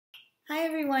Hi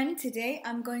everyone, today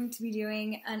I'm going to be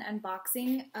doing an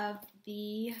unboxing of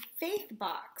the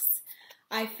Faithbox.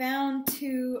 I found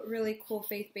two really cool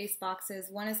faith-based boxes.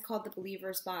 One is called the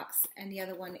Believer's Box and the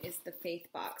other one is the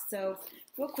Faithbox. So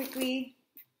real quickly,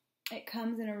 it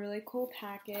comes in a really cool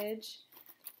package.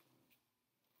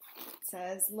 It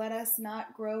says, "Let us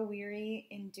not grow weary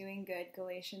in doing good,"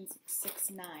 Galatians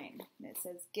 6:9. And it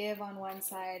says, "Give on one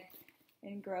side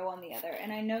and grow on the other."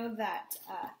 And I know that,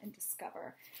 and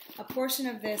discover. A portion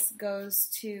of this goes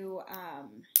to,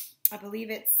 I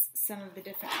believe it's some of the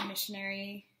different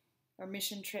missionary or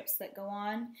mission trips that go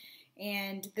on.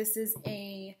 And this is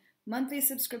a monthly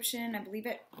subscription. I believe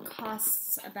it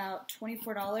costs about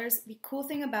 $24. The cool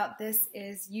thing about this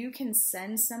is you can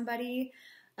send somebody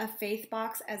a faith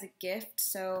box as a gift.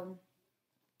 So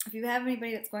if you have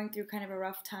anybody that's going through kind of a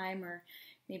rough time, or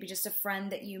maybe just a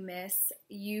friend that you miss,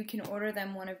 you can order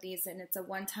them one of these and it's a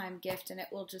one-time gift and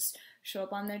it will just show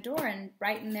up on their door and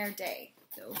brighten their day.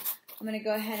 So I'm going to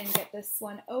go ahead and get this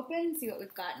one open, see what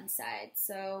we've got inside.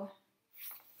 So,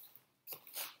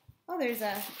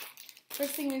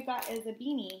 first thing we've got is a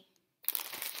beanie.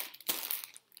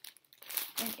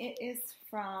 And it is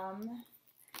from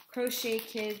Crochet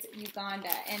Kids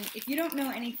Uganda. And if you don't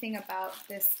know anything about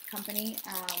this company,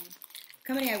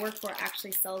 company I work for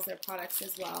actually sells their products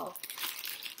as well.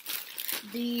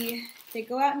 They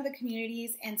go out into the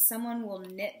communities and someone will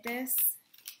knit this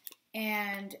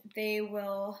and they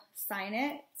will sign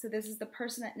it. So this is the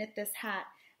person that knit this hat,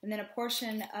 and then a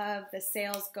portion of the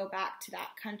sales go back to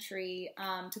that country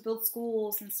to build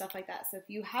schools and stuff like that. So if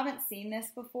you haven't seen this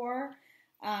before,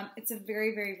 it's a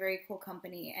very, very, very cool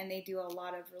company and they do a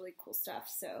lot of really cool stuff.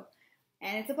 So,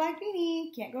 and it's a black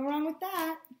beanie, can't go wrong with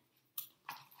that.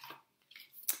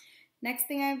 Next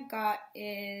thing I've got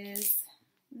is,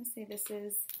 let's say this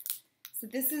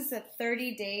is a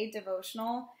 30-day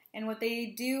devotional, and what they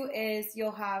do is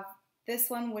you'll have this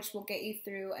one which will get you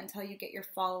through until you get your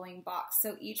following box.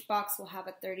 So each box will have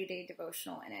a 30-day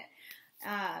devotional in it.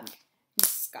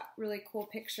 It's got really cool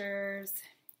pictures.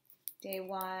 Day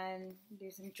one,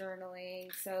 do some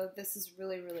journaling. So this is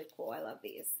really, really cool. I love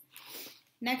these.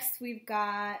 Next we've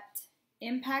got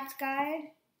Impact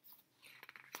Guide,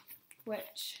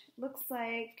 which looks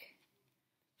like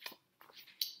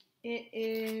it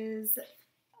is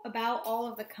about all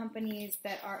of the companies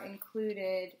that are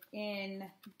included in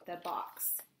the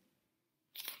box.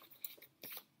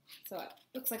 So it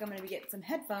looks like I'm going to be getting some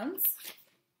headphones.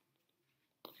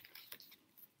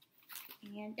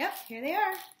 And yep, here they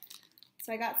are.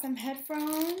 So I got some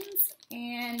headphones,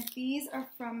 and these are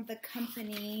from the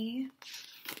company,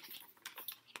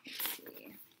 let's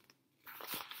see,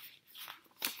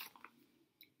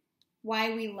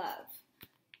 Why We Love.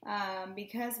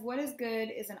 Because what is good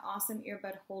is an awesome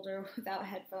earbud holder without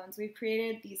headphones. We've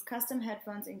created these custom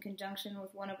headphones in conjunction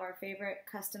with one of our favorite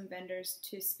custom vendors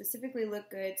to specifically look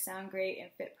good, sound great,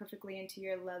 and fit perfectly into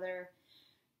your leather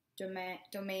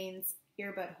domain's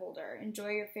earbud holder. Enjoy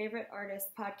your favorite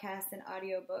artists, podcasts, and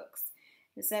audiobooks.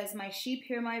 It says, "My sheep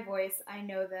hear my voice, I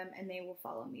know them, and they will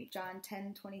follow me." John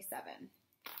 10:27.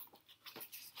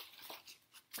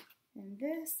 And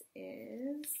this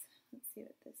is, let's see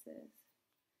what this is.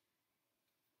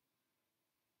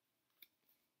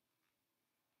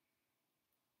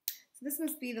 So this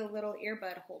must be the little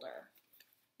earbud holder.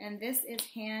 And this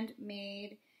is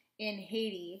handmade in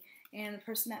Haiti, and the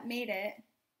person that made it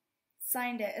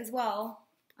signed it as well.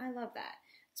 I love that.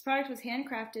 This product was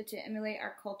handcrafted to emulate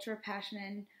our culture,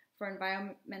 passion for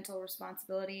environmental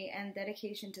responsibility, and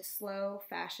dedication to slow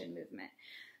fashion movement.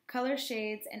 Color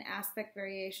shades and aspect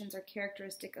variations are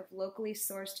characteristic of locally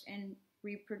sourced and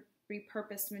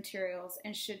repurposed materials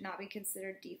and should not be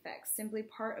considered defects, simply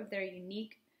part of their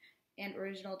unique and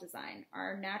original design.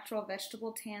 Our natural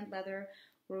vegetable tanned leather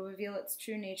will reveal its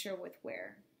true nature with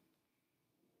wear.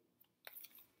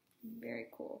 Very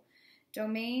cool.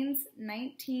 Domains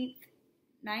 19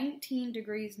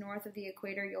 degrees north of the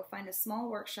equator, you'll find a small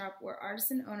workshop where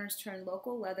artisan owners turn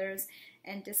local leathers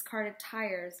and discarded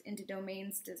tires into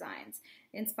Domains designs.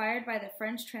 Inspired by the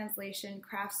French translation,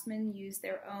 craftsmen use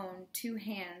their own two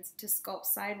hands to sculpt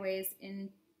sideways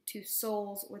into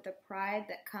soles with a pride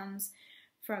that comes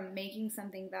from making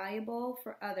something valuable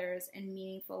for others and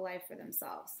meaningful life for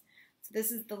themselves. So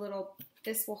this is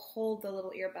this will hold the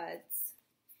little earbuds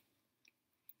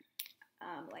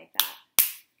like that.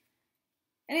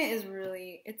 And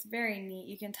it's very neat.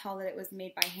 You can tell that it was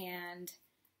made by hand.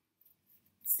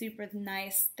 Super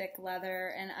nice, thick leather.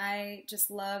 And I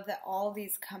just love that all of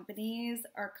these companies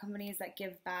are companies that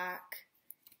give back.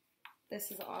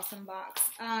 This is an awesome box.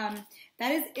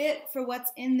 That is it for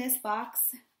what's in this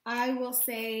box. I will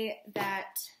say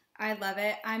that I love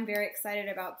it. I'm very excited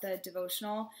about the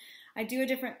devotional. I do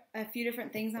a few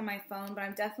different things on my phone, but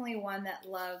I'm definitely one that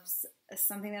loves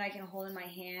something that I can hold in my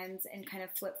hands and kind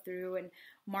of flip through and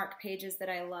mark pages that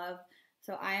I love.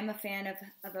 So I am a fan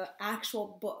of an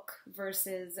actual book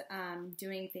versus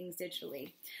doing things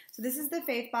digitally. So this is the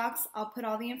Faithbox. I'll put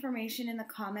all the information in the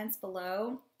comments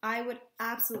below. I would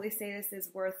absolutely say this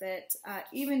is worth it,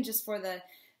 even just for the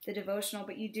devotional,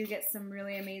 but you do get some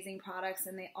really amazing products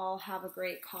and they all have a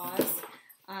great cause.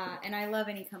 And I love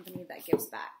any company that gives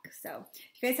back. So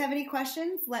if you guys have any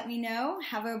questions, let me know.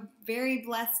 Have a very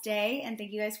blessed day, and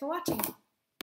thank you guys for watching.